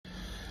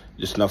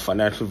It's not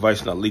financial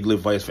advice, not legal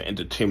advice, for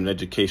entertainment,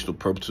 educational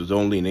purposes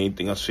only, and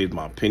anything I say is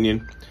my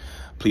opinion.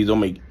 Please don't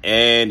make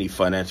any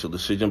financial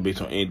decision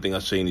based on anything I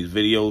say in these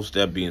videos.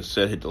 That being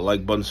said, hit the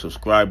like button,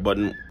 subscribe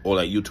button, all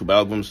that YouTube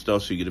algorithm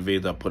stuff so you get the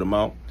videos I put them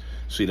out.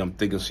 See that I'm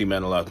thinking, see, I'm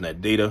analyzing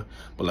that data.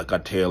 But like I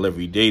tell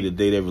every day, the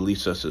data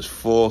released us is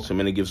false, and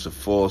then it gives a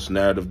false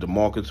narrative to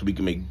market so we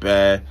can make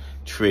bad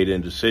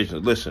trading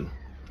decisions. Listen,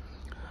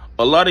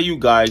 a lot of you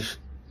guys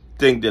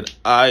think that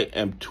I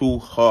am too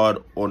hard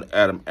on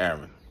Adam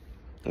Aron.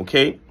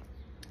 Okay?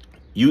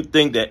 You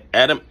think that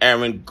Adam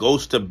Aron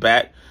goes to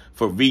bat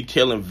for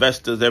retail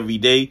investors every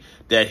day,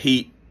 that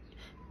he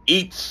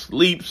eats,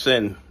 sleeps,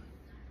 and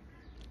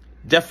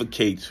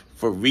defecates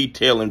for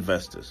retail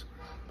investors.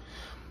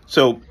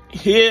 So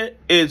here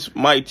is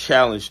my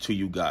challenge to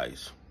you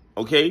guys,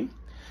 okay?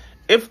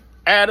 If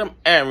Adam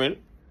Aron,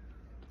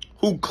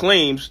 who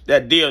claims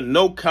that there are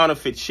no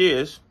counterfeit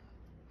shares,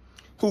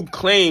 who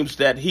claims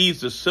that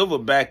he's the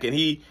silverback and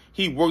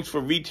he works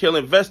for retail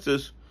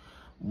investors,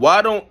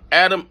 why don't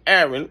Adam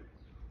Aron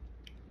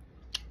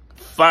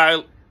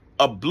file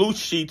a blue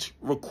sheet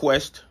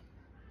request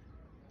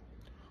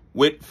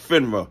with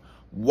Finra?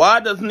 Why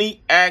doesn't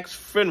he ask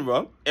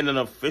Finra in an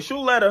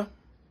official letter,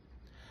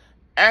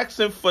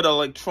 asking for the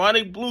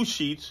electronic blue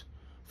sheets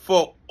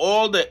for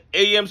all the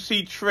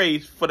AMC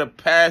trades for the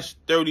past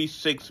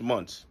 36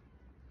 months?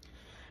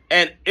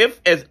 And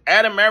if, as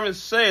Adam Aron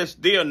says,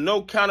 there are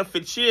no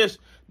counterfeit shares,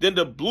 then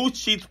the blue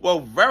sheets will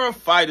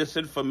verify this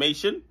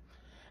information,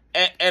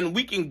 and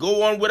we can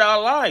go on with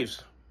our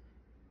lives.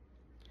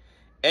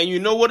 And you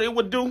know what it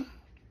would do?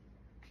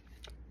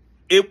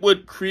 It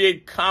would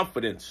create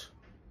confidence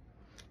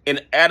in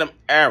Adam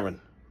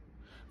Aron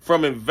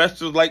from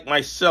investors like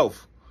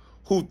myself,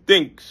 who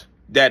thinks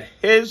that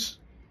his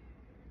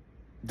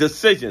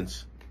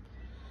decisions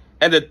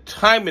and the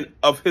timing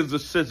of his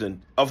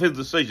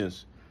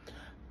decisions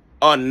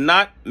are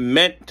not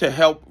meant to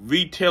help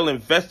retail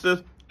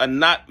investors, are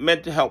not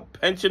meant to help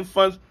pension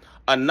funds,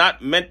 are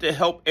not meant to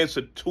help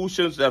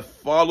institutions that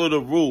follow the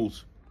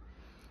rules.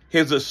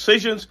 His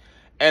decisions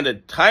and the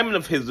timing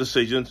of his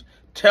decisions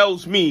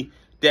tells me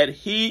that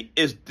he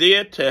is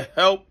there to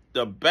help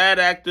the bad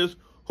actors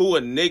who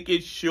are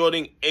naked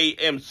shorting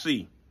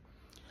AMC.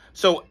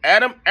 So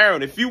Adam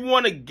Aron, if you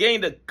want to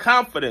gain the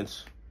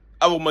confidence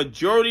of a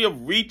majority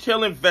of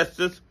retail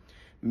investors,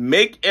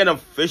 make an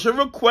official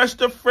request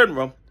to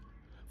Finra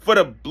for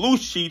the blue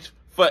sheets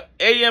for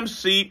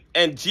AMC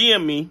and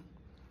GME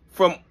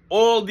from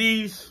all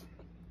these,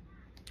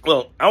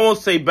 well, I won't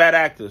say bad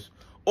actors,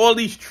 all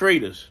these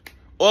traders,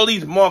 all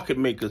these market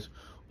makers,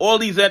 all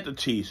these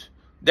entities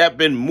that have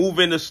been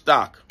moving the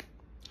stock.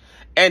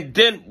 And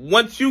then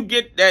once you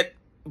get that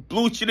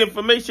blue sheet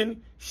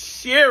information,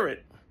 share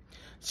it.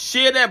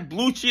 Share that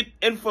blue sheet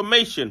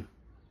information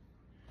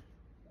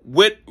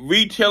with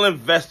retail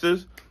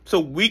investors so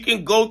we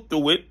can go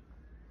through it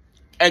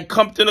and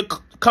come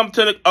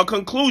to a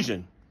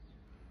conclusion.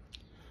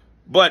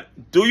 But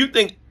do you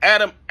think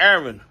Adam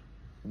Aron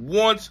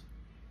wants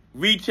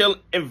retail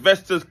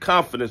investors'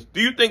 confidence? Do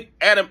you think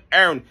Adam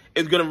Aron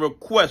is going to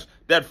request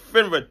that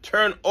Finra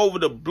turn over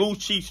the blue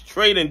sheets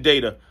trading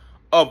data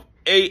of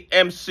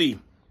AMC?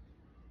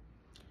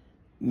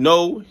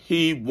 No,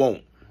 he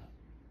won't.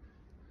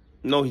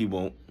 No, he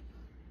won't.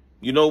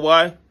 You know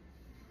why?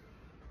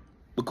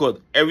 Because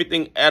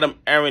everything Adam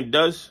Aron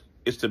does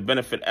is to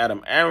benefit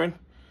Adam Aron,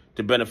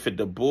 to benefit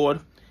the board,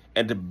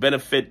 and to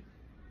benefit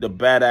the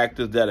bad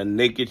actors that are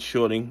naked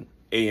shorting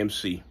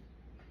AMC.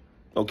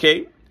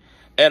 Okay?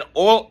 And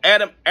all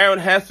Adam Aron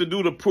has to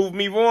do to prove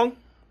me wrong,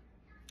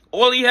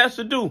 all he has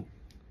to do,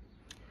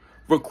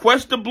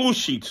 request the blue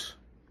sheets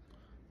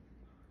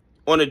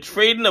on the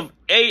trading of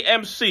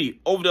AMC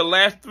over the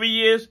last 3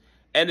 years,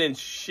 and then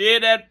share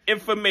that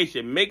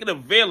information. Make it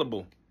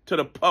available to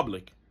the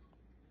public.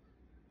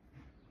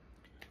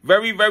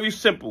 Very, very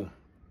simple.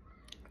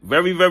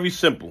 Very, very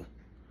simple.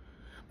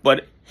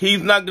 But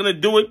he's not going to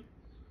do it,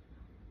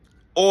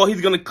 or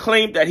he's going to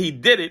claim that he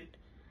did it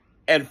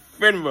and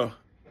Finra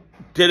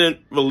didn't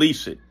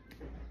release it.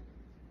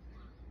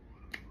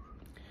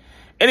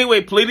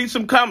 Anyway, please leave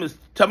some comments.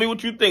 Tell me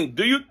what you think.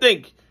 Do you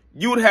think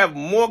you would have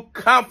more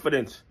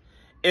confidence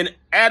in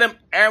Adam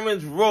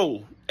Aron's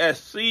role as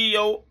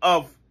CEO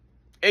of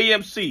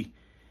AMC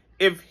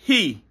if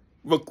he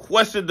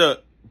requested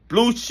the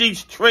blue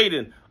sheets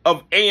trading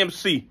of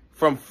AMC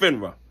from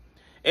Finra?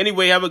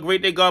 Anyway, have a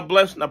great day. God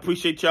bless, and I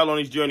appreciate y'all on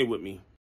this journey with me.